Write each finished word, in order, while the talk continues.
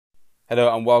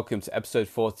Hello and welcome to episode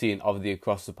 14 of the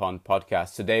Across the Pond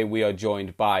podcast. Today we are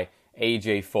joined by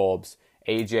AJ Forbes.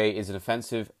 AJ is an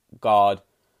offensive guard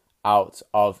out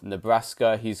of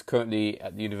Nebraska. He's currently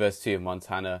at the University of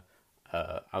Montana.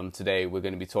 And today we're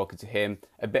going to be talking to him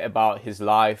a bit about his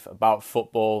life, about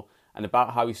football, and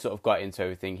about how he sort of got into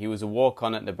everything. He was a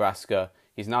walk-on at Nebraska.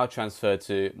 He's now transferred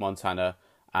to Montana,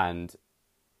 and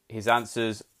his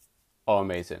answers are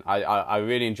amazing. I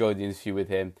really enjoyed the interview with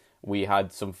him. We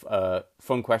had some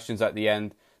fun questions at the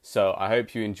end, so I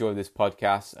hope you enjoyed this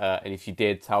podcast. And if you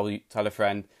did, tell a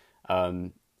friend,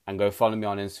 and go follow me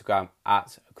on Instagram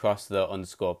at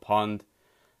 @across_the_pond.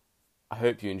 I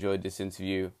hope you enjoyed this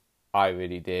interview. I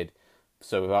really did.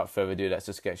 So without further ado, let's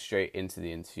just get straight into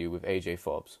the interview with AJ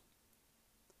Forbes.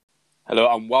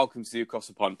 Hello and welcome to the Across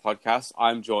the Pond podcast.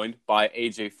 I'm joined by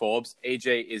AJ Forbes.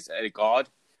 AJ is a guard.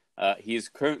 He is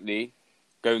currently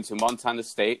going to Montana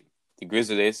State, the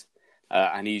Grizzlies,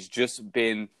 and he's just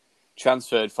been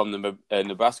transferred from the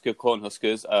Nebraska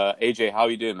Cornhuskers. AJ, how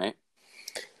are you doing, mate?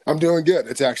 I'm doing good.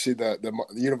 It's actually the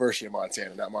University of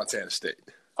Montana, not Montana State.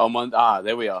 Oh,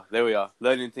 there we are.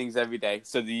 Learning things every day.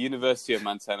 So the University of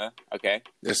Montana, okay?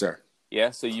 Yes, sir.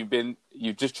 Yeah. So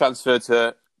you've just transferred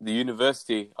to the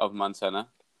University of Montana,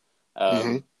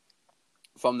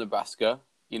 from Nebraska.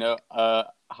 You know,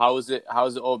 how has it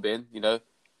all been? You know,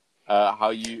 how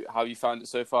you found it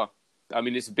so far? I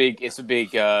mean, it's a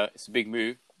big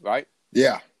move, right?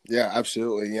 Yeah,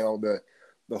 absolutely. You know,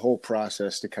 the whole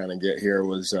process to kind of get here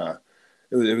was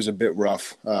it was a bit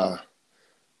rough. I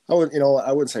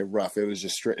wouldn't say rough. It was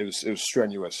just it was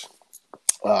strenuous.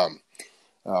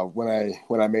 When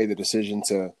I made the decision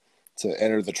to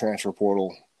enter the transfer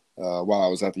portal while I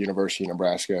was at the University of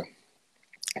Nebraska,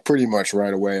 pretty much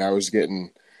right away I was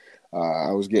getting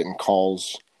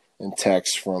calls and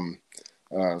texts from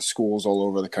schools all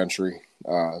over the country.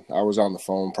 I was on the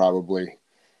phone probably,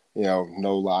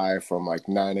 no lie, from like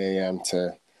 9 a.m.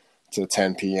 to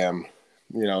 10 p.m.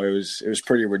 You know, it was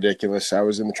pretty ridiculous. I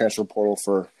was in the transfer portal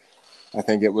for, I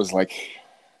think it was like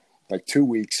 2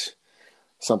 weeks,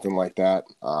 something like that.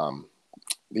 The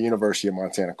University of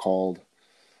Montana called.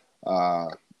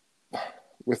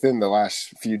 Within the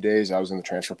last few days I was in the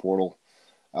transfer portal,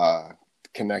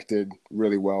 connected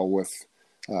really well with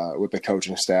the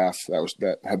coaching staff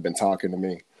that had been talking to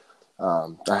me.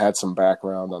 I had some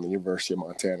background on the University of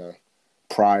Montana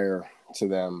prior to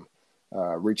them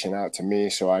reaching out to me,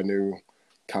 so I knew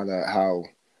kind of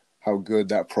how good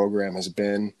that program has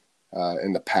been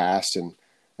in the past, and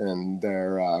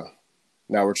they're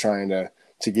now we're trying to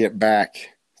get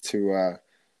back to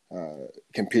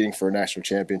competing for a national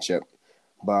championship.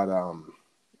 But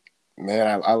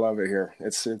man, I love it here.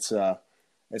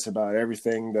 It's about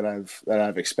everything that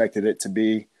I've expected it to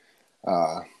be.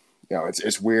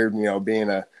 It's weird, being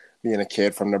a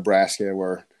kid from Nebraska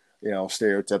where,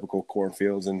 stereotypical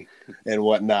cornfields and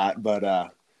whatnot.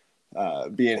 But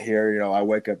being here, I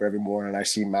wake up every morning, I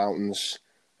see mountains.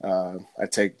 I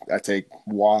take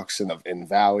walks in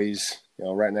valleys,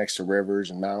 right next to rivers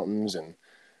and mountains, and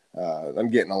I'm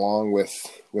getting along with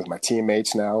my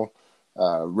teammates now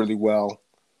really well.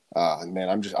 Man,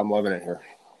 I'm loving it here.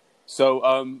 So,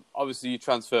 obviously you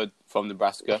transferred from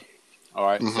Nebraska, all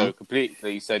right? Mm-hmm.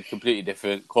 So completely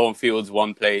different. Cornfields,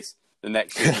 one place, the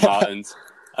next is the mountains.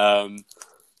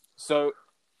 So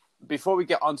before we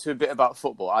get on to a bit about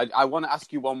football, I want to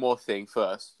ask you one more thing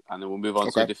first, and then we'll move on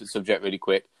to a different subject really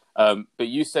quick. But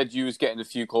you said you was getting a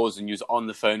few calls and you was on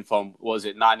the phone from, was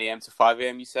it 9 a.m. to 5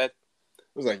 a.m. you said?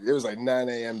 It was like 9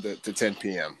 a.m. to 10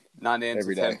 p.m. 9 a.m.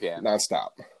 to 10 p.m. Nonstop.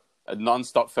 A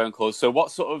nonstop phone calls. So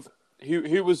what sort of,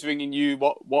 who was ringing you?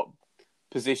 What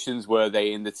positions were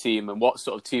they in the team, and what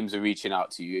sort of teams are reaching out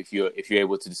to you, if you're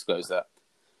able to disclose that?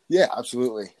 Yeah,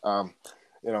 absolutely. I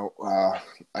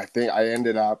think I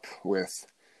ended up with,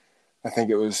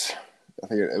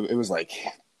 it was like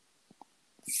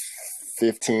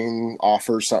 15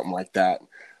 offers, something like that,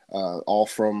 all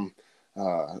from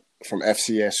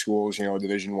FCS schools,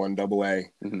 Division I AA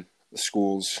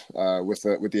schools, with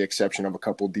the exception of a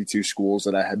couple D2 schools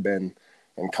that I had been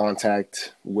in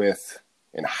contact with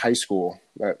in high school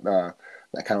that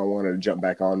kind of wanted to jump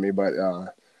back on me. But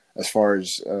as far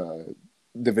as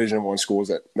Division I schools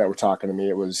that were talking to me,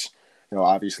 it was,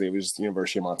 obviously it was the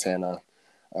University of Montana,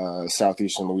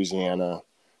 Southeastern Louisiana,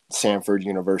 Samford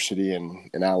University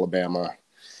in Alabama.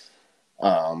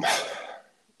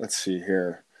 Let's see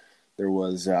here. There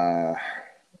was a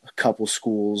couple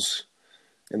schools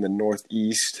in the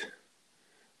Northeast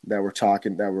that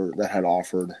had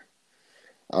offered.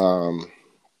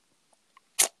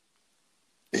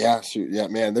 Yeah,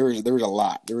 man, there was a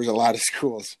lot. There was a lot of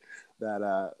schools,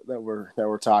 that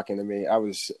were talking to me. It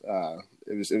was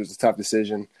a tough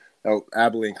decision. Oh,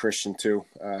 Abilene Christian too.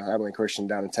 Abilene Christian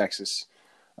down in Texas.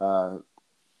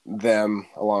 Them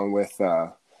along with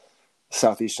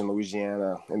Southeastern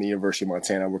Louisiana and the University of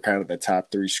Montana were kind of the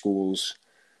top three schools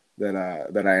that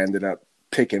I ended up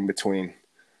picking between.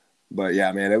 But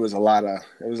yeah, man, it was a lot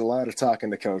of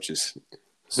talking to coaches.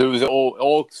 So was it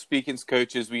all speaking to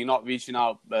coaches? Were you not reaching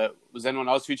out? Was anyone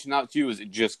else reaching out to you? Or was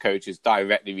it just coaches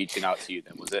directly reaching out to you?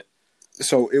 Then was it?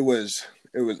 So it was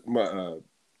the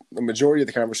majority of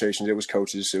the conversations. It was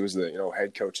coaches. It was the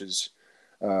head coaches,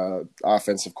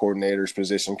 offensive coordinators,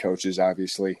 position coaches.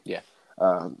 Obviously, Yeah.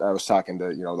 I was talking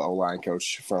to the O-line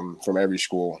coach from every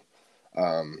school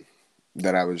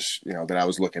that I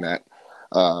was looking at,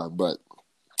 but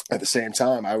at the same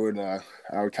time, I would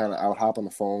hop on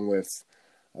the phone with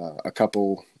a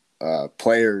couple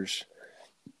players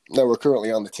that were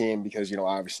currently on the team because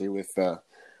obviously with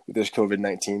this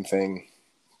COVID-19 thing,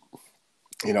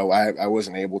 I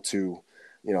wasn't able to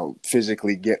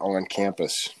physically get on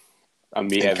campus And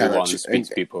meet everyone, speak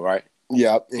to people, right?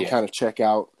 Yeah, and kind of check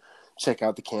out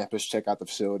the campus, check out the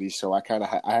facilities. So I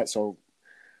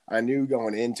knew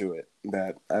going into it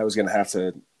that I was going to have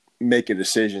to make a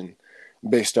decision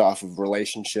based off of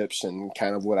relationships and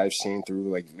kind of what I've seen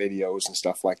through like videos and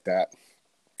stuff like that.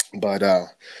 But I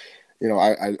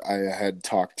had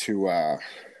talked to a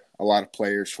lot of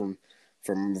players from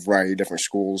a variety of different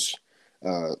schools.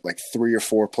 Like 3 or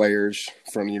 4 players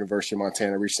from the University of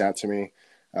Montana reached out to me.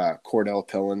 Cordell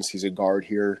Pillins, he's a guard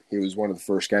here. He was one of the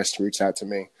first guys to reach out to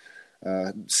me.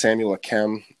 Samuel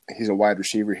Akem, he's a wide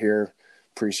receiver here,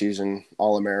 preseason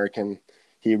All-American.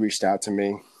 He reached out to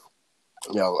me.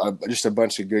 Just a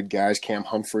bunch of good guys. Cam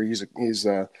Humphrey, he's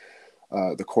the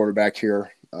quarterback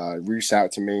here. Reached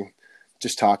out to me,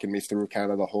 just talking me through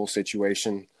kind of the whole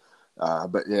situation.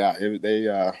 But yeah,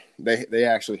 they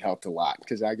actually helped a lot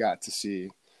because I got to see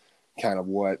kind of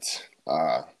what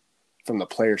from the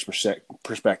player's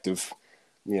perspective.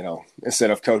 Instead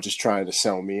of coaches trying to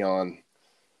sell me on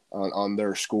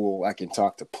their school, I can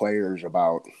talk to players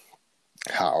about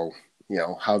how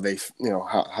they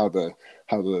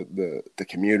how the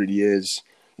community is.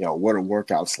 What are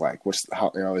workouts like?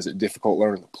 Is it difficult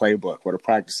learning the playbook? What are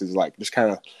practices like? Just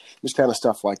kind of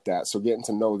stuff like that. So getting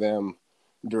to know them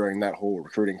during that whole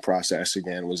recruiting process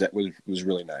again was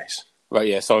really nice. Right.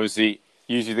 Yeah. So obviously,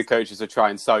 usually the coaches will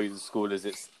try and sell you the school as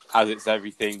it's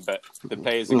everything, but the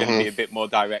players are going to be a bit more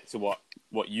direct to what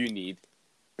you need,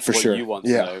 for what sure. you want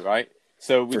to know, right?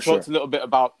 So we talked a little bit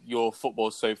about your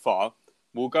football so far.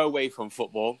 We'll go away from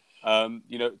football. Tell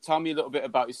me a little bit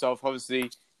about yourself. Obviously,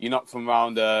 you're not from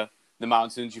around the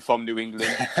mountains. You're from New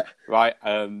England, right?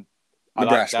 I Nebraska.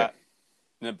 like that.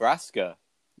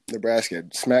 Nebraska,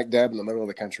 smack dab in the middle of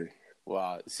the country.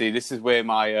 Wow. See, this is where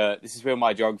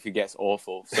my geography gets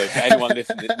awful. So for anyone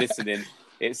listening,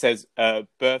 it says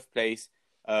birthplace.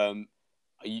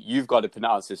 You've got to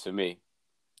pronounce this for me.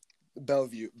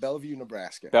 Bellevue,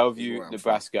 Nebraska. Bellevue,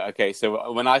 Nebraska. Okay,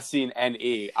 so when I seen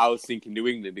NE, I was thinking New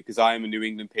England because I am a New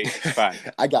England Patriots fan.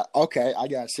 I got you.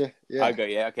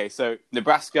 Yeah. Okay. So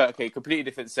Nebraska, completely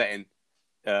different setting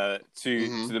to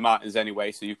the mountains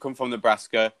anyway. So you've come from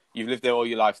Nebraska. You've lived there all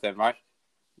your life then, right?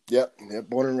 Yep.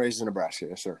 Born and raised in Nebraska,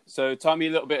 yes, sir. So tell me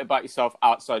a little bit about yourself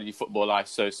outside of your football life.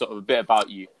 So sort of a bit about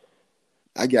you.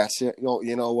 I got you.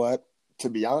 You know what? To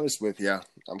be honest with you,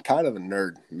 I'm kind of a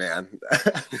nerd, man.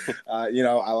 I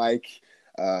like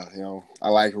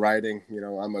writing.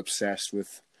 I'm obsessed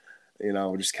with,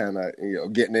 just kind of,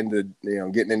 getting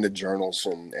into journals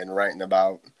and writing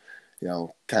about,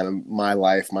 kind of my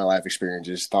life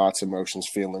experiences, thoughts, emotions,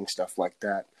 feelings, stuff like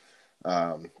that.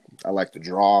 I like to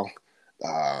draw.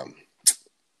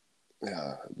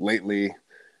 Lately,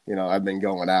 I've been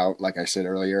going out. Like I said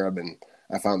earlier,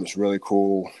 I found this really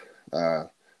cool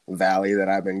valley that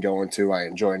I've been going to. I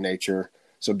enjoy nature,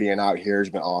 so being out here has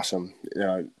been awesome.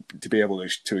 To be able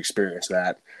to experience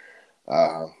that.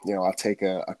 I'll take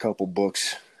a couple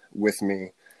books with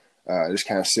me, just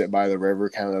kind of sit by the river,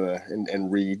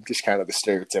 and read, just kind of the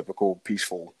stereotypical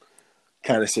peaceful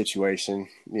kind of situation.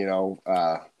 I'll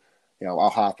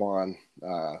hop on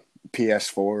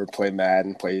PS4, play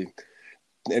Madden, play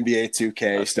NBA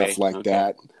 2K, stuff like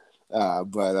that.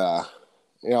 I'm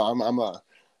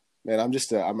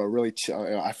a really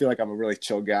chill. I feel like I'm a really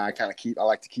chill guy. I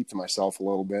like to keep to myself a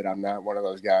little bit. I'm not one of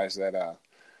those guys that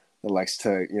likes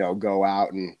to go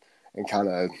out and kind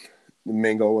of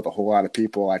mingle with a whole lot of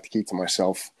people. I like to keep to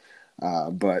myself.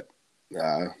 But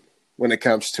when it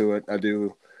comes to it, I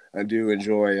do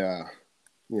enjoy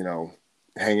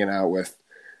hanging out with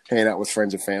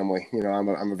friends and family.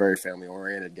 I'm a very family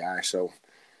oriented guy. So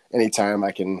anytime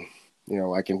I can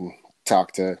I can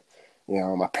talk to,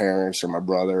 my parents or my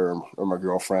brother or my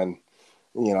girlfriend.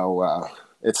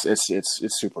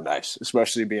 It's super nice,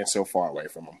 especially being so far away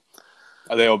from them.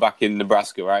 Are they all back in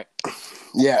Nebraska, right?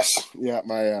 Yes, yeah.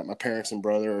 My parents and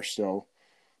brother are still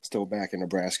back in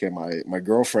Nebraska. My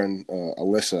girlfriend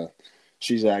Alyssa,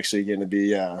 she's actually going to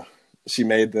be. She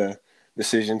made the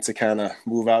decision to kind of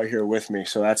move out here with me,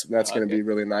 so that's going to be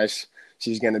really nice.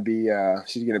 She's going to be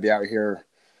out here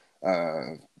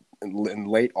in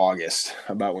late August,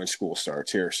 about when school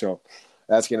starts here. So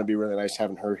that's going to be really nice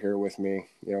having her here with me.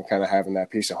 Kind of having that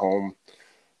piece of home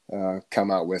come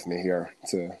out with me here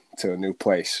to a new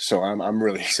place. So I'm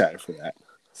really excited for that.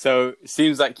 So it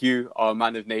seems like you are a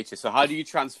man of nature. So how do you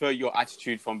transfer your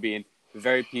attitude from being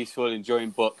very peaceful, enjoying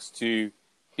books, to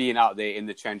being out there in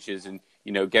the trenches and,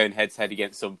 going head to head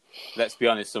against some, let's be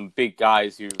honest, some big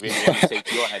guys who really want to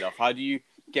take your head off? How do you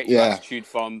get your attitude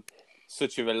from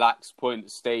such a relaxed point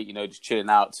of state, just chilling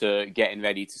out, to getting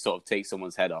ready to sort of take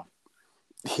someone's head off?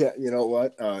 Yeah, you know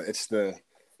what? It's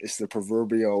the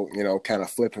proverbial, kind of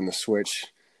flipping the switch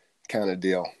kind of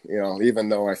deal. Even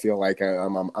though I feel like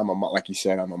I'm like you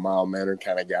said, I'm a mild mannered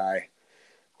kind of guy.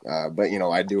 But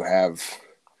I do have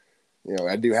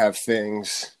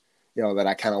things, that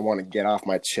I kind of want to get off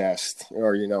my chest,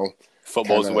 or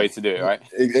football's the way to do it, right?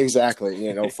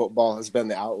 Exactly. Football has been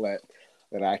the outlet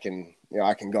that I can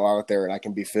go out there and I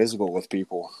can be physical with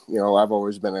people. I've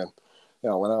always been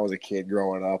when I was a kid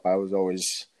growing up, I was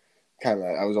always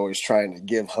trying to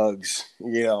give hugs,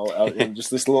 and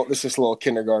just this little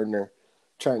kindergartner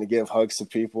trying to give hugs to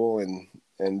people and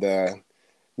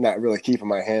not really keeping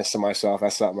my hands to myself.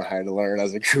 That's something I had to learn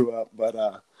as I grew up. But,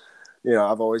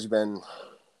 I've always been,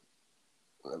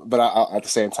 but at the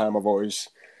same time, I've always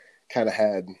kind of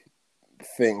had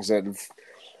things that have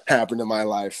happened in my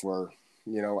life where,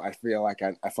 I feel like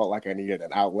I felt like I needed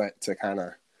an outlet to kind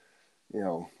of,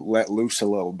 let loose a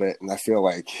little bit. And I feel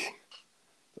like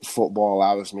football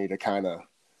allows me to kind of,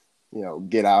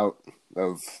 get out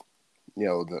of,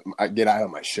 I get out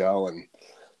of my shell and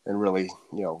really,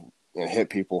 and hit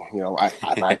people. I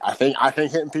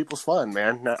think hitting people's fun,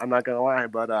 man. I'm not gonna lie,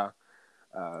 but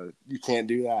you can't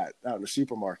do that out in the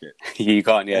supermarket. You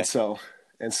can't, yeah.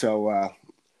 And so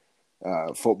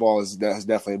football has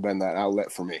definitely been that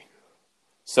outlet for me.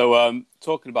 So,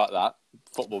 talking about that,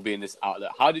 football being this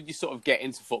outlet, how did you sort of get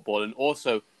into football, and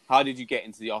also how did you get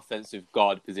into the offensive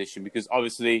guard position? Because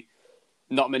obviously,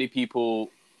 not many people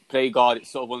play guard.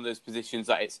 It's sort of one of those positions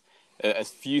that it's a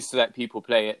few select people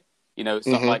play it. It's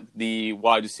not like the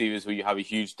wide receivers where you have a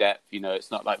huge depth.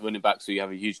 It's not like running backs where you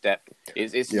have a huge depth.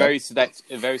 It's very select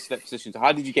position. So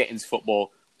how did you get into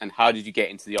football, and how did you get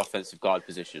into the offensive guard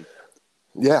position?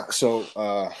 Yeah, so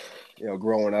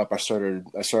growing up, I started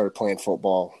playing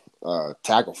football,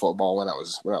 tackle football when I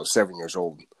was 7 years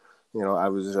old.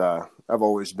 I've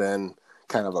always been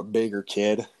kind of a bigger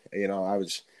kid. I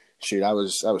was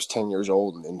 10 years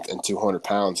old and 200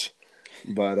 pounds.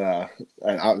 But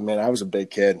I was a big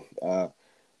kid.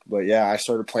 But yeah, I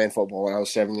started playing football when I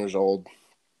was 7 years old.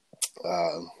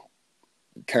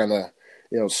 Kind of,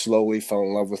 slowly fell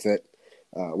in love with it.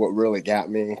 What really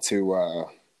got me to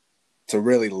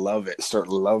really love it, start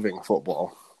loving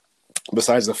football,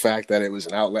 besides the fact that it was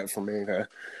an outlet for me to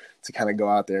kind of go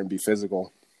out there and be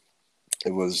physical,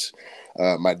 it was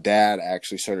my dad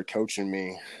actually started coaching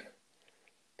me.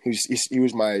 He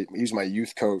was my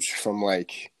youth coach from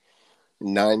like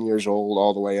 9 years old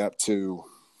all the way up to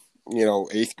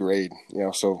 8th grade.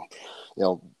 So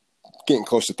getting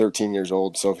close to 13 years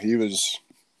old. So he was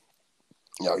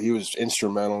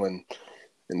instrumental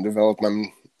in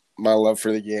developing my love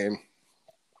for the game.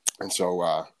 And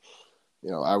so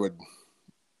it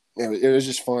was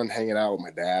just fun hanging out with my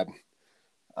dad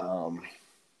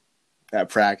at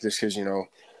practice, because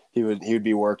he would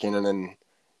be working, and then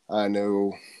I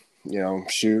knew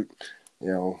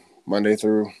Monday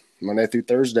through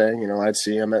Thursday, I'd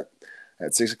see him at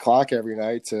 6 o'clock every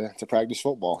night to practice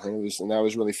football. And that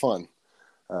was really fun.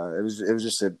 It was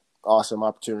just an awesome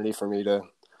opportunity for me to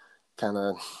kind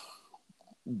of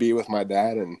be with my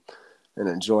dad and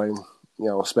enjoy,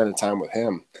 spending time with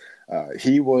him.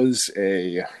 He was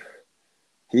an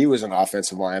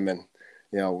offensive lineman,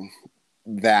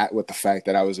 that with the fact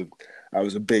that I was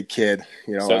a big kid,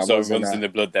 So it runs in the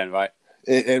blood then, right?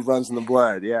 It runs in the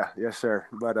blood. Yeah. Yes, sir.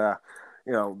 But,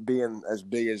 being as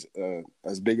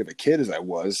big of a kid as I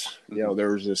was,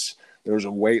 there was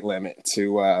a weight limit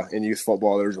to, in youth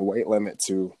football, there was a weight limit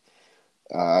to,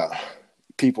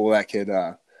 people that could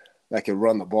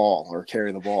run the ball or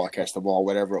carry the ball or catch the ball,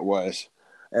 whatever it was.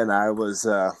 And I was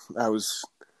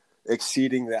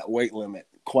exceeding that weight limit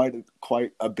quite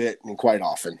a bit and quite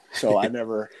often. So I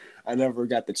never I never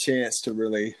got the chance to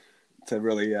really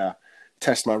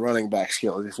test my running back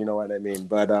skills, if you know what I mean.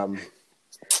 But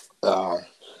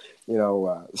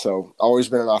so always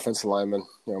been an offensive lineman.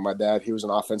 My dad, he was an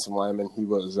offensive lineman. He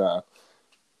was on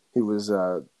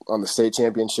the state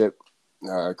championship,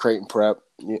 Creighton Prep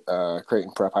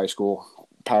High School,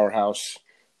 powerhouse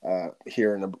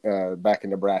here back in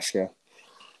Nebraska.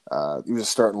 He was a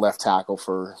starting left tackle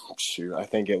for I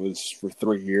think it was for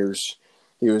 3 years.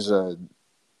 He was a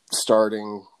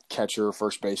starting catcher,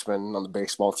 first baseman on the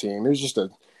baseball team. He was just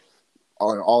an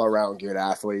all around good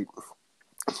athlete.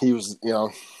 He was,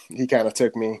 he kind of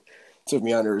took me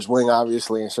under his wing,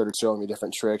 obviously, and started showing me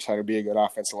different tricks, how to be a good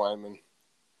offensive lineman.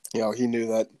 He knew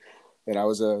that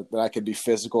I could be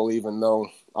physical, even though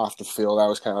off the field I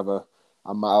was kind of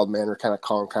a mild mannered, kind of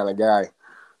calm kind of guy.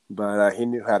 But he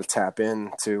knew how to tap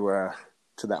into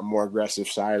to that more aggressive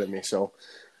side of me. So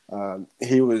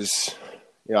he was,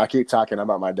 I keep talking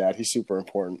about my dad. He's super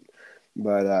important,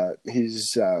 but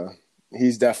he's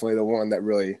definitely the one that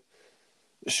really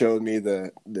showed me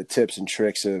the tips and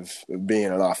tricks of being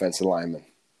an offensive lineman.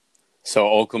 So it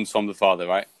all comes from the father,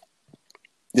 right?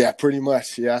 Yeah, pretty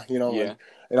much. Yeah, Yeah.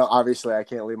 And, obviously I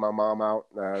can't leave my mom out.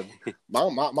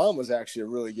 Mom was actually a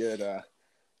really good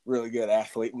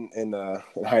athlete in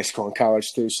high school and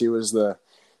college too. She was the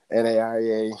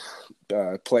NAIA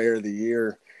Player of the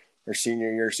Year her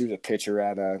senior year. She was a pitcher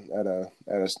at a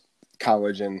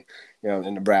college in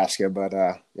Nebraska. But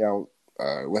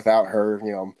without her,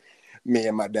 me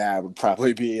and my dad would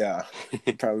probably be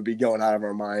going out of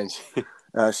our minds.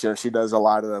 She does a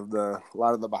lot of the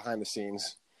behind the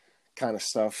scenes kind of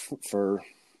stuff for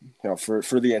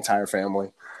the entire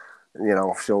family.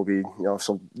 She'll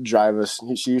drive us.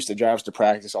 She used to drive us to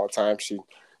practice all the time. She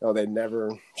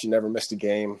never missed a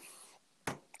game.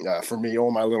 For me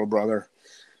or my little brother.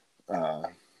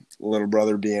 Little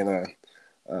brother being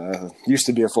used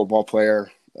to be a football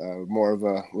player.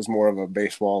 Was more of a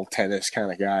baseball, tennis kind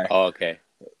of guy. Oh, okay.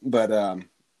 But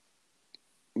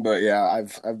yeah,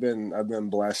 I've been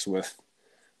blessed with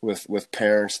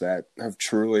parents that have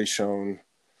truly shown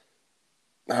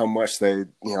how much they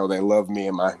love me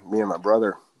and my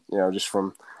brother. Just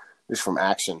from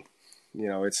action.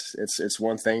 It's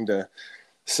one thing to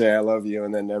say I love you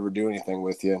and then never do anything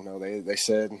with you. No, they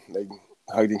said, they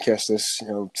hugged and kissed us.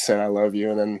 Said I love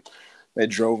you, and then they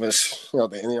drove us.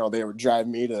 They would drive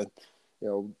me to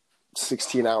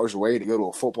 16 hours away to go to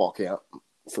a football camp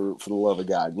for the love of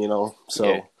God. So.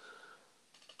 Yeah.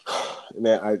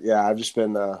 Man, I've just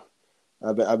been,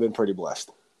 I've been pretty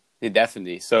blessed. Yeah,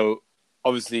 definitely. So,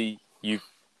 obviously, you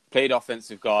played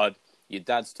offensive guard. Your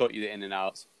dad's taught you the in and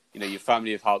outs. Your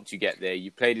family have helped you get there.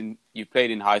 You played in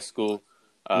high school,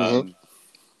 and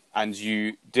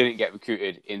you didn't get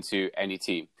recruited into any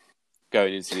team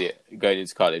going into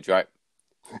college, right?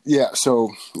 Yeah.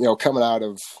 So, coming out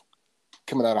of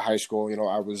high school,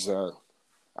 I was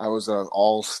a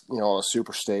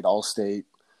super state, all state,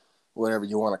 whatever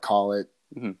you want to call it,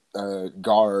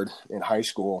 guard in high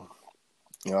school.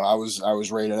 I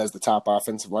was rated as the top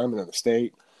offensive lineman in the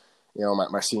state,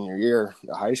 my senior year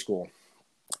of high school.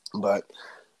 But,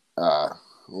 I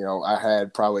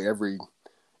had probably every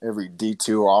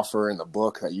D2 offer in the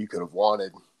book that you could have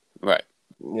wanted. Right.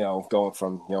 Going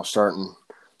from, starting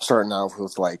out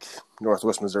with like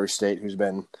Northwest Missouri State, who's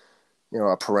been,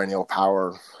 a perennial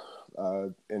power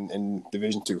in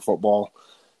Division II football.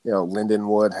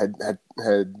 Lindenwood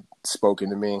had spoken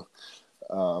to me,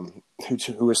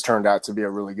 who has turned out to be a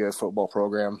really good football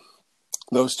program.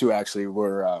 Those two actually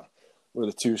were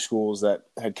the two schools that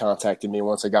had contacted me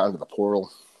once I got into the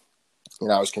portal,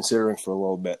 and I was considering for a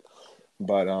little bit,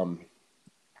 but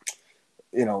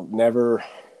never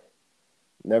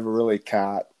really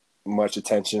caught much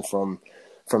attention from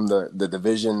the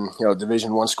Division I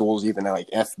schools, even like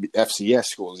FCS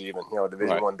schools, even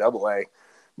Division I AA.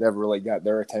 Never really got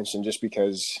their attention just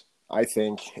because I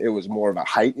think it was more of a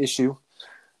height issue.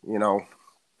 I'm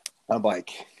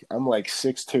like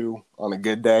 6'2" on a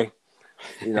good day,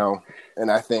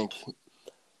 and I think,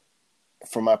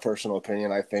 from my personal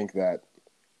opinion, I think that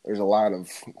there's a lot of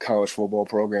college football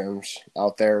programs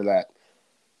out there that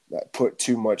put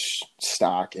too much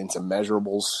stock into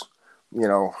measurables.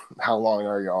 How long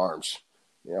are your arms?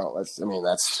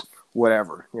 That's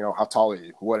whatever. How tall are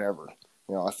you? Whatever.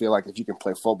 I feel like if you can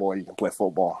play football, you can play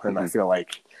football, and I feel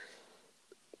like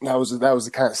that was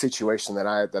the kind of situation that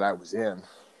I was in.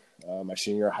 My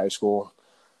senior year of high school,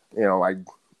 I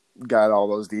got all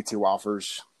those D2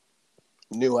 offers.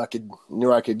 Knew I could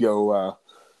go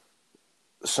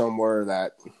somewhere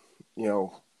that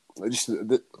it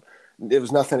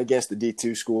was nothing against the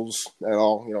D2 schools at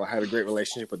all. I had a great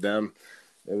relationship with them.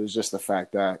 It was just the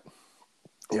fact that,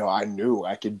 I knew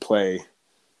I could play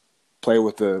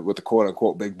with the quote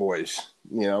unquote big boys.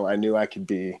 I knew I could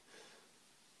be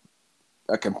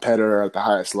a competitor at the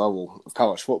highest level of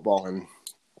college football, and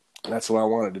that's what I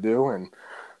wanted to do. And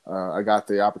I got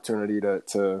the opportunity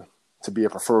to be a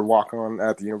preferred walk-on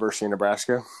at the University of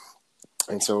Nebraska,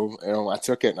 and so I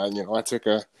took it. And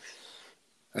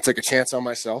I took a chance on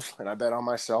myself, and I bet on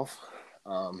myself.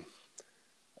 And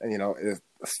if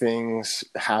things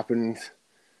happened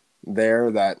there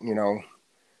that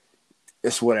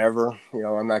it's whatever.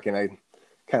 I'm not gonna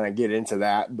kind of get into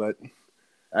that, but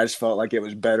I just felt like it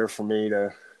was better for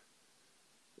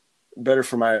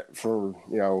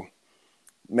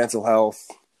mental health,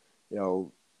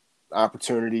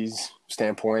 opportunities,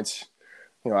 standpoints.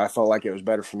 I felt like it was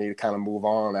better for me to kind of move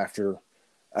on after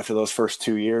those first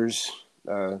 2 years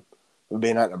of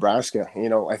being at Nebraska.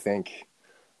 I think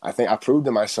I proved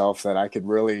to myself that I could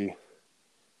really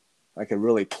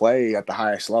play at the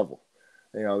highest level.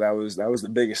 That was the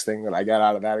biggest thing that I got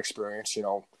out of that experience.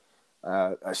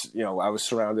 I was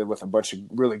surrounded with a bunch of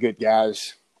really good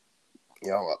guys.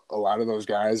 A lot of those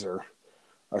guys are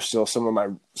still some of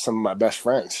my best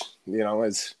friends. It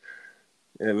was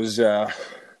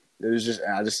just,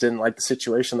 I just didn't like the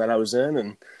situation that I was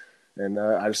in, and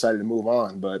I decided to move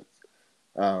on. But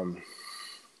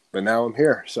now I'm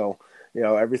here. So,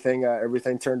 everything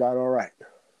turned out all right.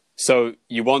 So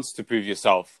you wanted to prove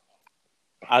yourself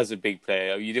as a big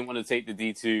player. You didn't want to take the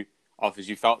D2 offers.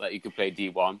 You felt that you could play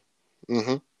D1.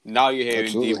 Mm-hmm. Now you're here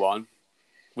Absolutely. in D1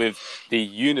 with the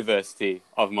University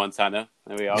of Montana.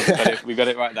 There we are. We got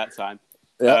it right that time.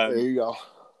 Yeah, there you go.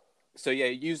 So yeah,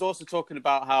 you was also talking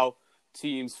about how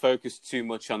teams focus too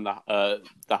much on the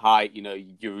height,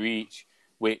 your reach,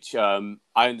 which I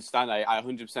understand. I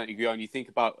 100% agree on. You think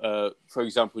about, for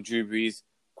example, Drew Brees,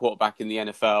 quarterback in the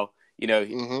NFL.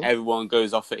 Mm-hmm. Everyone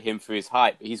goes off at him for his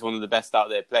height, but he's one of the best out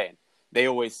there playing. They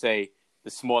always say the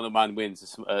smaller man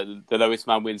wins, the lowest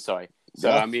man wins. Sorry. So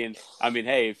yeah. I mean,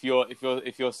 hey, if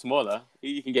you're smaller,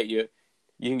 you can get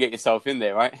yourself in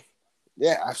there, right?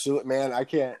 Yeah, absolutely, man. I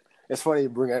can't. It's funny you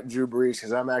bring up Drew Brees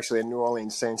because I'm actually a New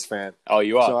Orleans Saints fan. Oh,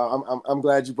 you are. So I'm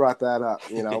glad you brought that up.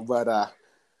 But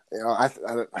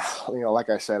like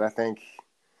I said, I think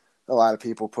a lot of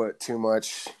people put too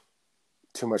much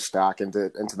stock into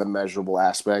the measurable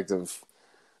aspect of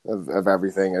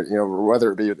everything.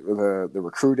 Whether it be the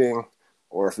recruiting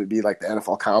or if it be like the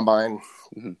NFL Combine.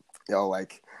 Mm-hmm.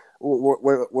 Like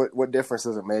what difference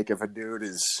does it make if a dude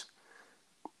is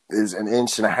an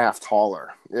inch and a half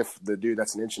taller if the dude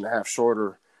that's an inch and a half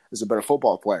shorter is a better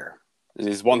football player?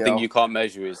 There's one thing you can't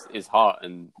measure is heart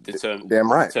and Damn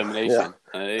right. determination.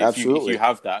 Yeah. Absolutely. If you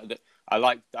have that, I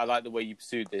like the way you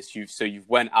pursued this. You've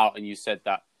went out and you said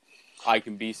that I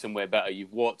can be somewhere better.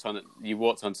 You've walked onto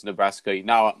Nebraska. You're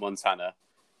now at Montana.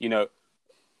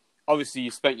 Obviously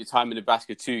you spent your time in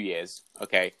Nebraska 2 years.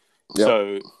 Okay. Yep.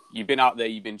 So you've been out there,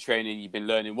 you've been training, you've been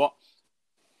learning. What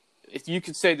if you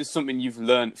could say there's something you've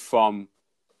learned from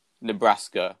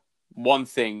Nebraska? One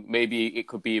thing, maybe it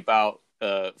could be about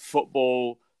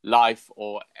football, life,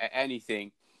 or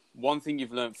anything. One thing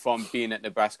you've learned from being at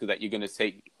Nebraska that you're going to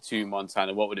take to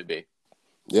Montana, what would it be?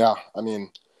 Yeah, I mean,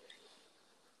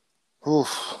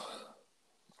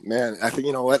 man, I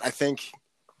think, I think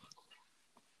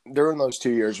during those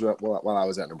 2 years while I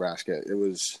was at Nebraska, it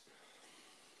was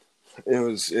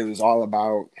all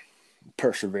about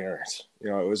perseverance. It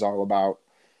was all about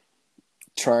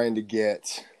trying to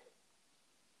get.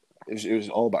 It was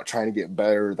all about trying to get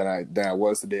better than I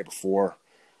was the day before.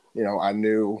 I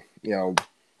knew.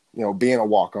 Being a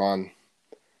walk-on.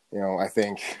 I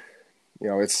think.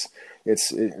 It's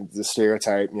the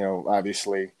stereotype.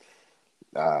 Obviously,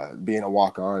 being a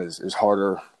walk-on is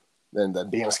harder than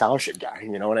being a scholarship guy.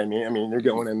 You know what I mean? I mean, you're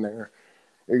going in there.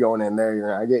 You're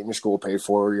not getting your school paid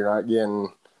for. You're not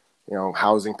getting,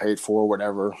 housing paid for,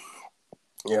 whatever.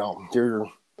 You're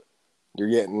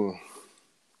getting,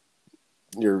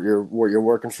 you're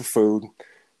working for food.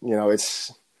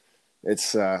 It's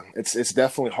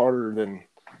definitely harder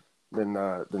than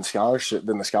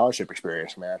the scholarship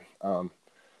experience, man.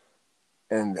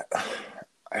 And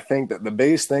I think that the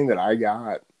biggest thing that I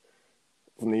got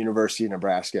from the University of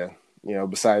Nebraska,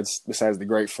 besides the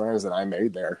great friends that I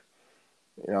made there,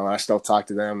 I still talk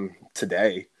to them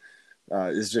today.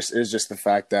 Is just the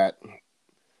fact that,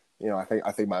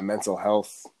 I think my mental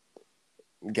health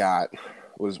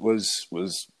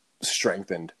was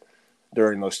strengthened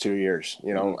during those 2 years.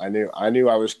 I knew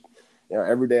I was,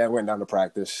 every day I went down to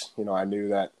practice, I knew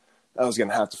that I was going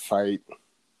to have to fight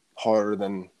harder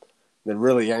than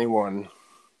really anyone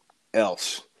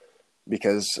else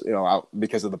because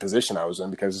of the position I was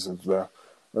in, because of the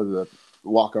or the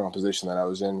walk-on position that I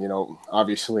was in.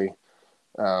 Obviously,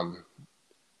 I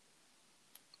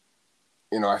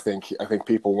think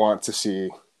people want to see,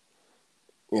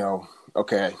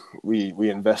 okay, we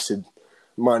invested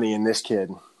money in this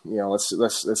kid.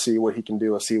 Let's see what he can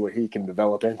do. Let's see what he can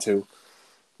develop into.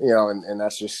 And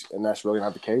that's really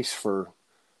not the case for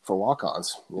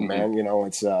walk-ons, mm-hmm. man.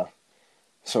 It's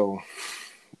so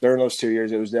during those 2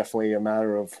 years, it was definitely a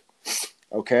matter of,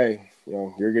 okay,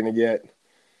 you're going to get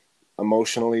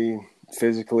emotionally,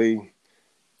 physically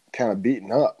kind of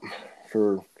beaten up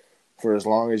for as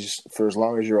long as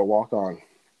you're a walk-on.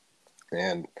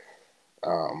 And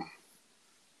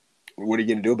what are you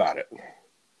going to do about it?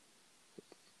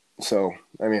 So,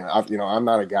 I mean, I'm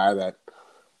not a guy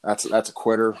that's a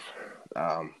quitter.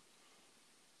 I'm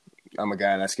a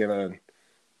guy that's gonna,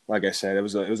 like I said, it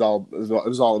was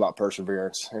all about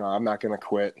perseverance. I'm not gonna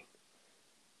quit.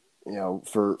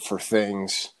 For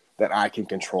things that I can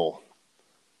control,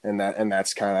 and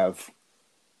that's kind of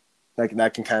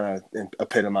that can kind of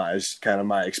epitomize kind of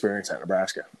my experience at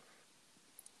Nebraska.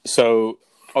 So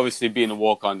obviously, being a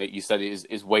walk-on, that you said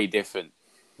is way different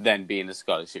than being a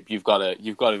scholarship. You've got to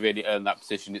really earn that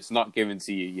position. It's not given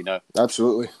to you,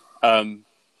 Absolutely.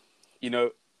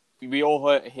 We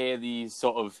all hear these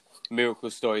sort of miracle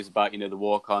stories about, the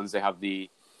walk-ons. They have they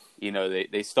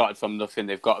started from nothing.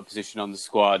 They've got a position on the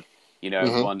squad.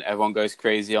 Mm-hmm. Everyone goes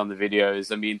crazy on the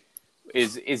videos. I mean,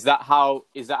 is that how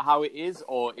it is,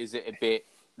 or is it a bit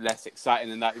less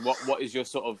exciting than that? What is your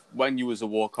sort of, when you was a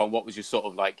walk-on, what was your sort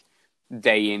of like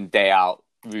day in, day out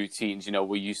routines?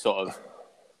 Were you sort of,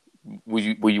 were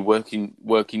you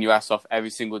working your ass off every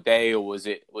single day, or was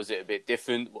it a bit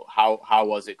different? How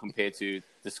was it compared to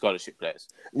the scholarship players?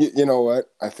 You know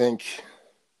what? I think,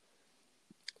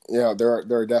 there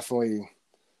are definitely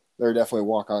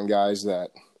walk-on guys that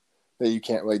you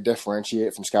can't really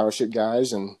differentiate from scholarship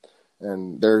guys, and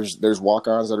there's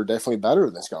walk-ons that are definitely better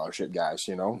than scholarship guys.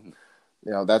 Mm-hmm.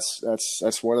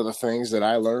 That's one of the things that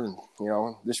I learned.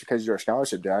 Just because you're a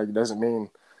scholarship guy doesn't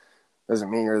mean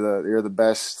you're the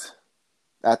best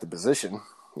at the position.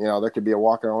 There could be a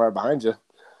walk-on right behind you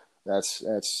that's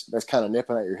kind of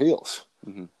nipping at your heels.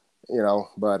 Mm-hmm.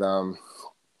 But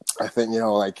I think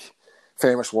like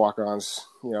famous walk-ons,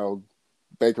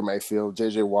 Baker Mayfield,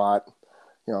 J.J. Watt.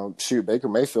 Baker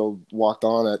Mayfield walked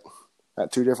on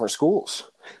at two different schools.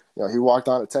 He walked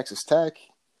on at Texas Tech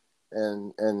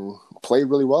and played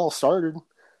really well. Started,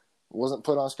 wasn't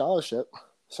put on scholarship,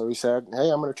 so he said, "Hey,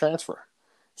 I'm going to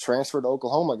transferred to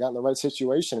Oklahoma, got in the right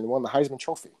situation, and won the Heisman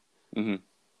Trophy." Mm-hmm.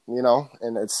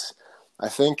 And I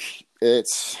think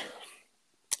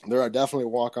there are definitely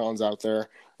walk-ons out there,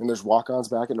 and there's walk-ons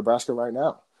back in Nebraska right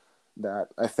now that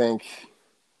I think,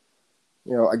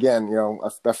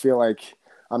 I feel like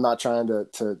I'm not trying to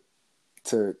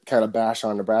kind of bash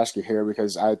on Nebraska here,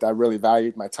 because I really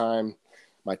valued my time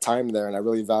there, and I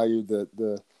really valued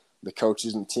the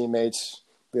coaches and teammates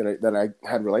that I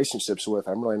had relationships with.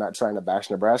 I'm really not trying to bash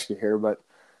Nebraska here, but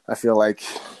I feel like,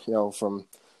 from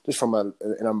an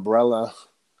umbrella,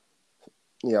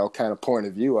 kind of point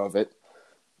of view of it,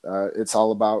 it's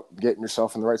all about getting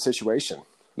yourself in the right situation.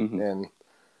 Mm-hmm.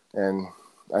 And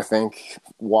I think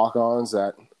walk-ons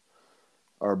that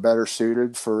are better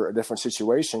suited for a different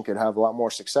situation could have a lot more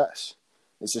success.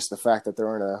 It's just the fact that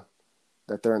they're in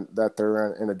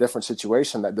a different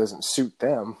situation that doesn't suit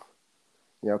them,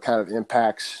 kind of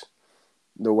impacts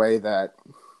the way that,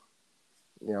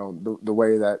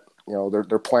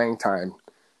 their playing time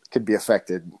could be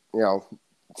affected,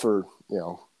 for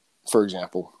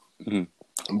example.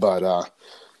 Mm-hmm. But,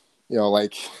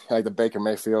 like the Baker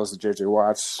Mayfields, the J.J.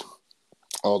 Watts,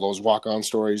 all those walk-on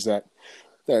stories that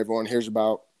everyone hears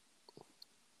about,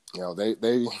 they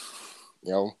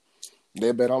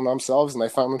bet on themselves and they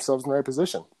found themselves in the right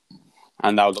position.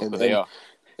 And now look where they are.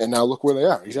 And now look where they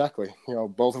are. Exactly.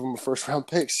 Both of them are first-round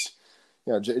picks.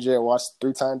 J.J. Watt's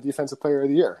 3-time Defensive Player of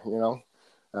the Year.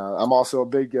 I'm also a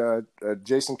big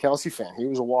Jason Kelce fan. He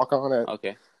was a walk-on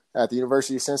at the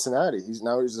University of Cincinnati. He's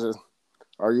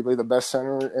arguably the best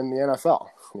center in the NFL.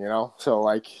 So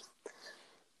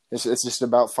it's just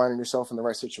about finding yourself in the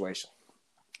right situation.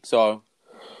 So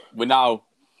we're now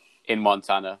in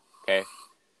Montana. Okay.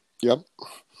 Yep.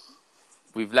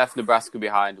 We've left Nebraska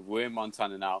behind. We're in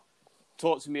Montana now.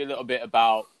 Talk to me a little bit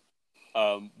about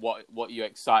what you're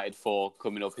excited for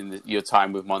coming up in your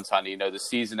time with Montana. The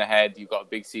season ahead. You've got a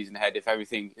big season ahead. If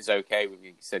everything is okay,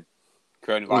 you said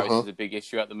coronavirus is a big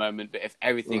issue at the moment, but if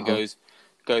everything goes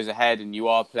ahead and you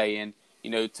are playing,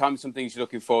 tell me some things you're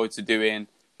looking forward to doing.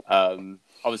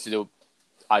 Obviously,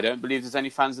 I don't believe there's any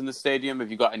fans in the stadium.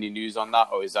 Have you got any news on that,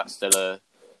 or is that still a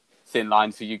thin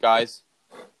line for you guys?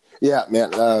 Yeah,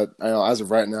 man. I know as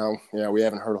of right now, we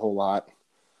haven't heard a whole lot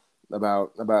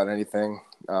about anything.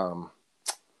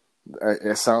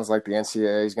 It sounds like the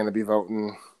NCAA is going to be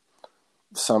voting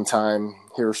sometime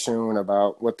here soon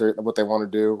about what they want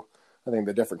to do. I think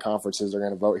the different conferences are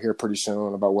going to vote here pretty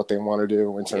soon about what they want to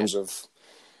do in terms of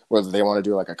whether they want to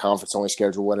do like a conference only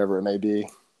schedule, whatever it may be.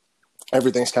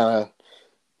 Everything's kind of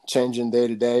changing day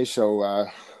to day, so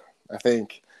I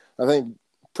think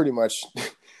pretty much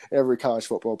every college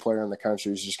football player in the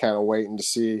country is just kind of waiting to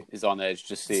see Is on edge,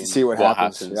 just seeing see what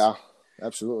happens. Yeah,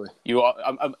 absolutely.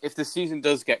 If the season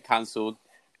does get cancelled,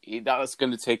 that's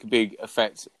going to take a big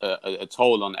effect, a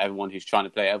toll on everyone who's trying to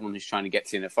play, everyone who's trying to get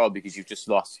to the NFL, because you've just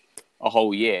lost a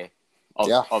whole year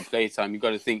of playtime. You've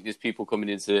got to think there's people coming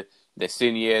into their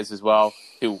senior years as well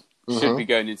who should be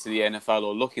going into the NFL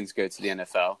or looking to go to the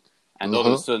NFL, and all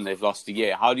of a sudden they've lost a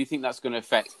year. How do you think that's going to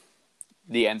affect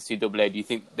the NCAA? Do you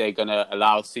think they're going to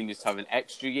allow seniors to have an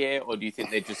extra year, or do you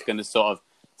think they're just going to sort of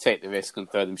take the risk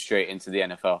and throw them straight into the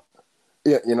NFL?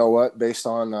 Yeah, you know what? Based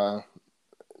on the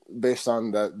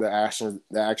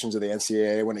actions of the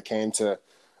NCAA when it came to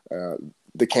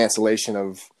the cancellation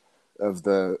of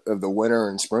the winter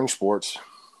and spring sports,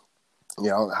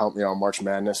 how March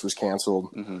Madness was canceled,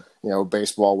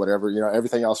 baseball, whatever,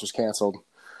 everything else was canceled.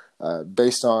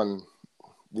 Based on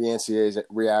the NCAA's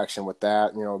reaction with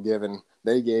that, given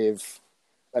they gave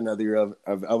another year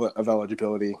of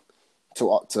eligibility to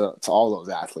all those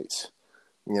athletes,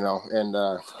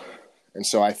 and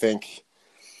so I think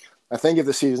if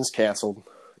the season's canceled,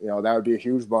 that would be a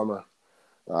huge bummer.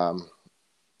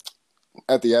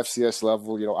 At the FCS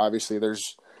level, obviously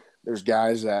there's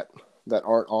guys that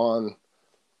aren't on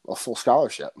a full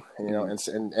scholarship, and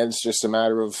it's just a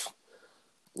matter of,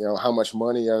 how much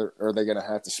money are they going to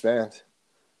have to spend,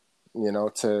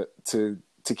 to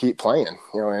keep playing,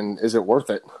 and is it worth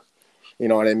it? You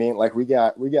know what I mean? Like we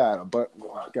got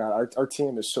our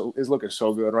team is looking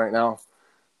so good right now.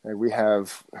 Like we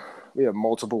have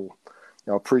multiple,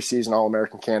 preseason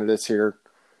All-American candidates here.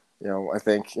 I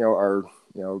think, our,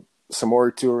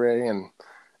 Samori Toure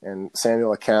and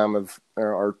Samuel Akam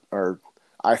are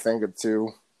I think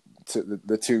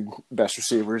the two best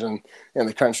receivers in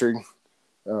the country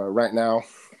right now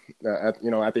at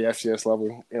the FCS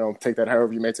level. Take that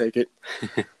however you may take it.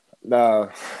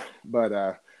 But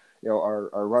our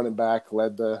running back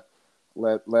led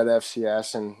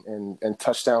FCS and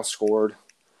touchdown scored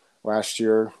last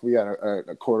year. We got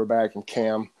a quarterback in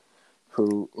Cam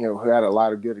who had a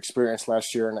lot of good experience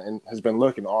last year and has been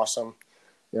looking awesome.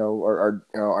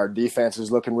 Our defense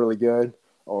is looking really good.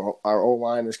 Our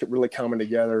O-line is really coming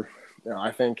together.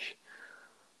 I think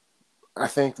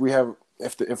we have,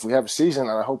 if we have a season,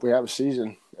 and I hope we have a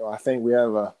season, I think we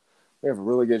have a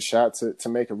really good shot to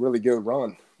make a really good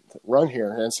run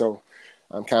here. And so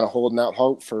I'm kind of holding out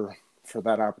hope for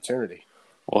that opportunity.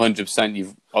 100%.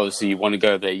 You want to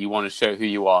go there. You want to show who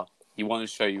you are. You want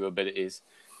to show your abilities.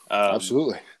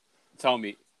 Absolutely. Tell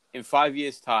me, in 5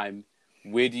 years' time,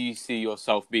 where do you see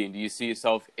yourself being? Do you see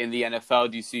yourself in the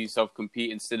NFL? Do you see yourself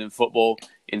competing still in football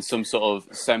in some sort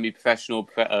of semi-professional,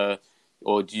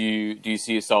 or do you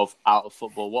see yourself out of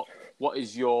football? What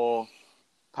is your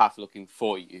path looking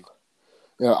for you?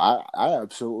 I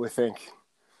absolutely think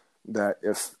that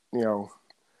if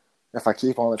I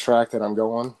keep on the track that I'm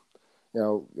going,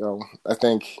 I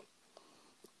think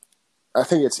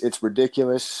it's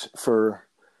ridiculous for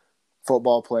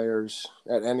football players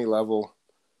at any level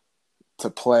to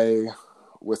play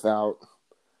without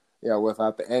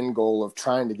the end goal of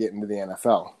trying to get into the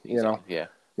NFL. Yeah.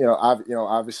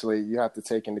 Obviously you have to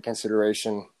take into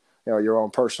consideration, your own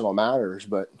personal matters,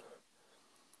 but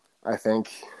I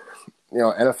think, the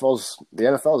NFL is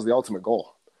the ultimate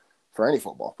goal for any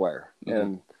football player.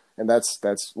 Mm-hmm. And that's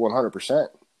 100%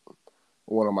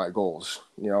 one of my goals.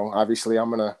 Obviously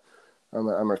I'm going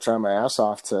to try my ass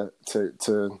off to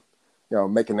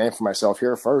make a name for myself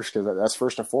here first, because that's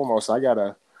first and foremost. I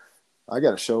gotta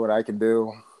show what I can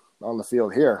do on the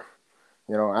field here.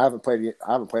 I haven't played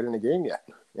in a game yet.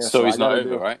 Story's not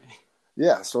over, right?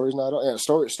 Yeah, story's not over.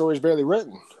 Story's barely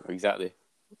written. Exactly.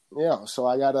 Yeah, so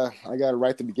I gotta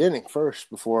write the beginning first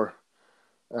before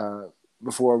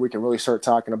we can really start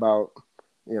talking about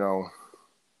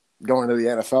going to the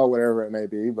NFL, whatever it may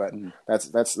be. But that's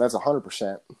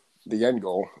 100% the end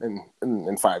goal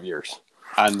in 5 years.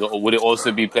 And would it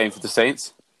also be playing for the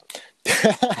Saints?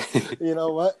 You know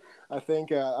what? I think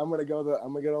I'm gonna go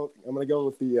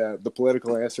with the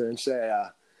political answer and say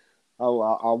I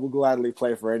will gladly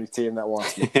play for any team that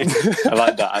wants me. I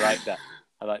like that.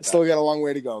 Still got a long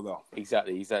way to go though.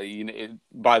 Exactly.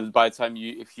 By the time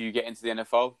if you get into the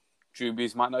NFL, Drew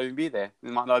Brees might not even be there. He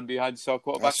might not be behind the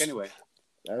quarterback anyway.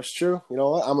 That's true. You know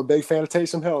what? I'm a big fan of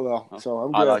Taysom Hill, though, so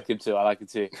I'm I good. like him too. I like him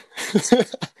too.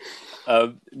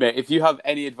 Mate, if you have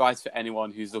any advice for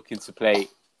anyone who's looking to play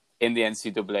in the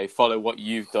NCAA, follow what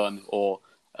you've done, or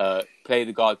play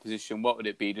the guard position, what would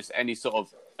it be? Just any sort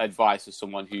of advice for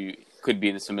someone who could be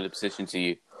in a similar position to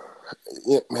you.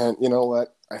 Yeah, man, you know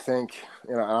what? I think,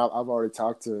 I've already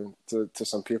talked to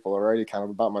some people already kind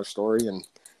of about my story, and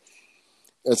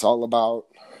it's all about,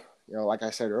 like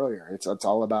I said earlier, it's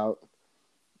all about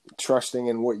trusting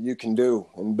in what you can do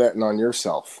and betting on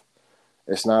yourself.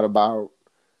 It's not about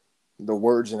the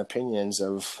words and opinions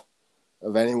of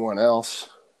anyone else.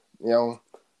 They don't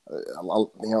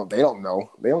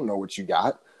know. They don't know what you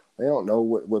got. They don't know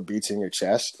what beats in your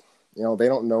chest. They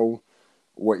don't know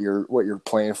what you're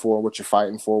playing for, what you're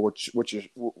fighting for, what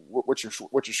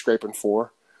you're scraping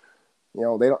for. They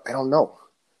don't know.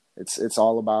 It's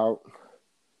all about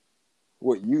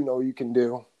what you can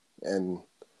do, and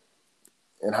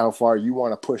how far you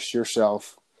want to push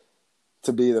yourself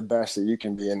to be the best that you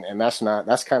can be. And that's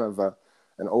kind of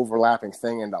an overlapping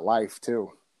thing into life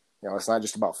too. It's not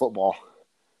just about football.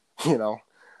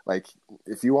 Like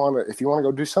if you want to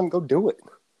go do something, go do it.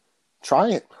 Try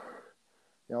it.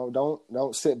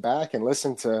 Don't sit back and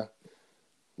listen to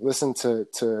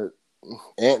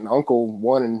aunt and uncle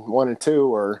one and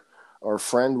two, or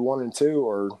friend 1 and 2,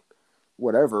 or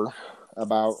whatever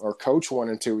about, or coach 1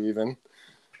 and 2 even.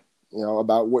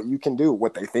 About what you can do.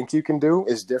 What they think you can do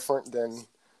is different than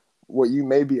what you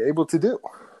may be able to do.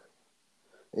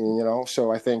 And,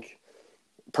 so I think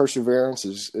perseverance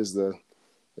is of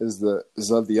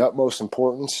the utmost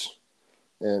importance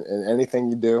in anything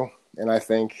you do. And I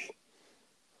think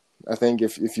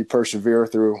if you persevere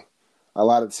through a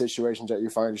lot of the situations that you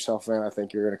find yourself in, I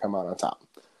think you're going to come out on top.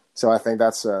 So I think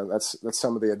that's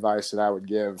some of the advice that I would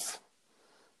give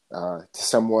to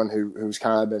someone who's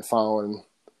kind of been following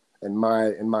in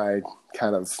my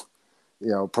kind of,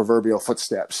 proverbial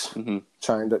footsteps, Mm-hmm.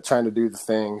 trying to do the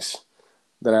things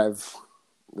that I've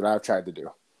tried to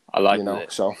do. I like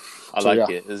it. So I like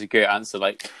it. There's a great answer.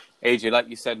 Like AJ, like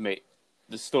you said, mate,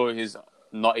 the story has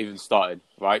not even started,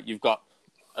 right? You've got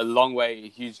a long way, a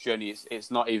huge journey.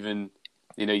 It's not even,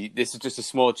 this is just a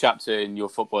small chapter in your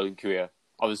footballing career.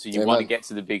 Obviously, you want to get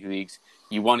to the big leagues.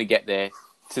 You want to get there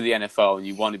to the NFL, and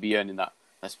you want to be earning that.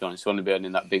 Let's be honest, you want to be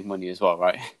earning that big money as well,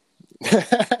 right?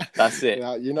 That's it.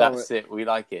 Yeah, That's it. We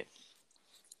like it.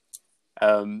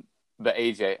 But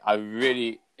AJ, I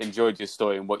really enjoyed your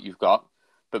story and what you've got.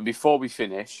 But before we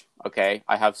finish, okay,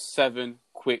 I have 7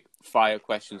 quick fire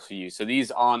questions for you. So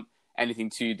these aren't anything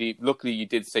too deep. Luckily, you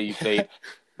did say you played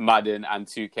Madden and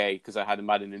 2K, because I had a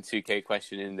Madden and 2K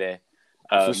question in there.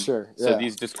 For sure. Yeah. So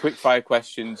these are just quick fire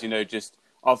questions, just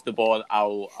off the ball.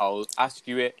 I'll ask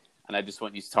you it, and I just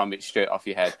want you to tell me it straight off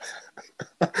your head.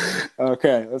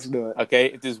 Okay, let's do it. Okay,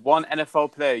 if there's one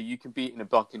NFL player you can beat in a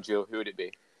blocking drill, who would it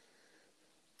be?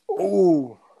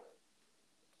 Ooh.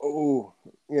 You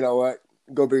know what?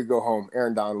 Go big, go home.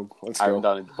 Aaron Donald. Let's go. Aaron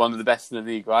Donald, one of the best in the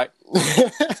league, right?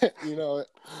 You know it.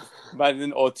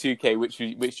 Madden or 2K, which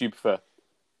you prefer?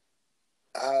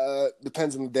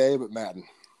 Depends on the day, but Madden.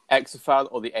 XFL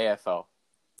or the AFL?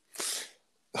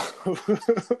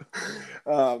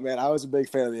 Oh, man, I was a big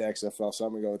fan of the XFL, so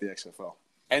I'm going to go with the XFL.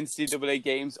 NCAA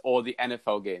games or the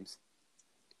NFL games?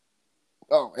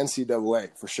 Oh,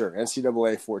 NCAA, for sure.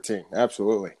 NCAA 14,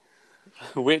 absolutely.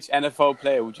 Which NFL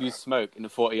player would you smoke in a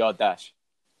 40-yard dash?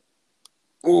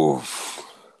 Ooh.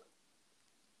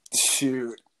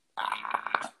 Shoot.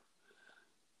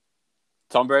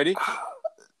 Tom Brady?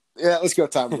 Yeah, let's go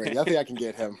Tom Brady. I think I can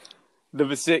get him.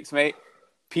 Number 6, mate.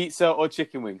 Pizza or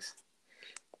chicken wings?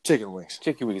 Chicken wings.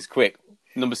 Chicken wings, quick.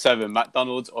 Number 7,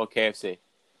 McDonald's or KFC?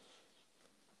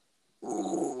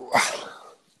 Ooh.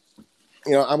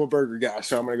 I'm a burger guy,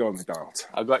 so I'm going to go with McDonald's.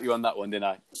 I got you on that one, didn't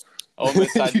I?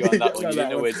 Almost had you on that one. You didn't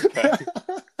know where to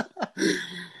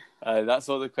go. That's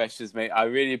all the questions, mate. I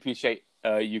really appreciate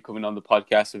you coming on the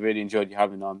podcast. I really enjoyed you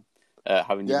having you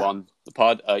on the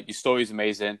pod. Your story is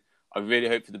amazing. I really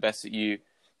hope for the best of you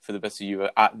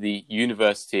at the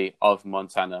University of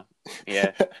Montana.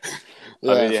 Yeah. I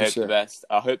really hope the best.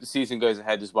 I hope the season goes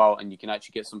ahead as well, and you can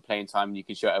actually get some playing time and you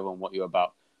can show everyone what you're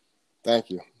about. Thank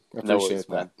you. I appreciate that.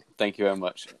 Man. Thank you very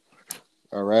much.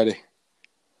 Alrighty.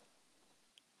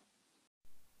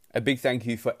 A big thank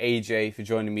you for AJ for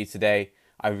joining me today.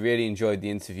 I really enjoyed the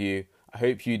interview. I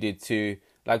hope you did too.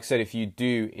 Like I said, if you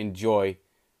do enjoy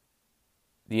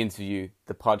the interview,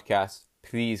 the podcast,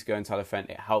 please go and tell a friend.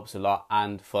 It helps a lot.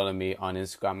 And follow me on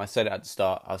Instagram. I said it at the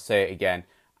start. I'll say it again.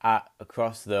 At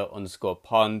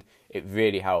 @across_the_pond. It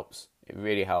really helps. It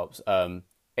really helps.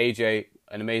 AJ,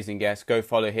 an amazing guest. Go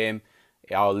follow him.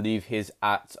 I'll leave his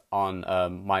on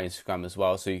my Instagram as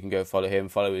well, so you can go follow him,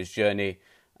 follow his journey,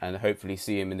 and hopefully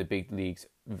see him in the big leagues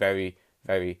very,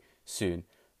 very soon.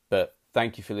 But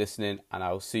thank you for listening, and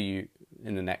I will see you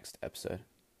in the next episode.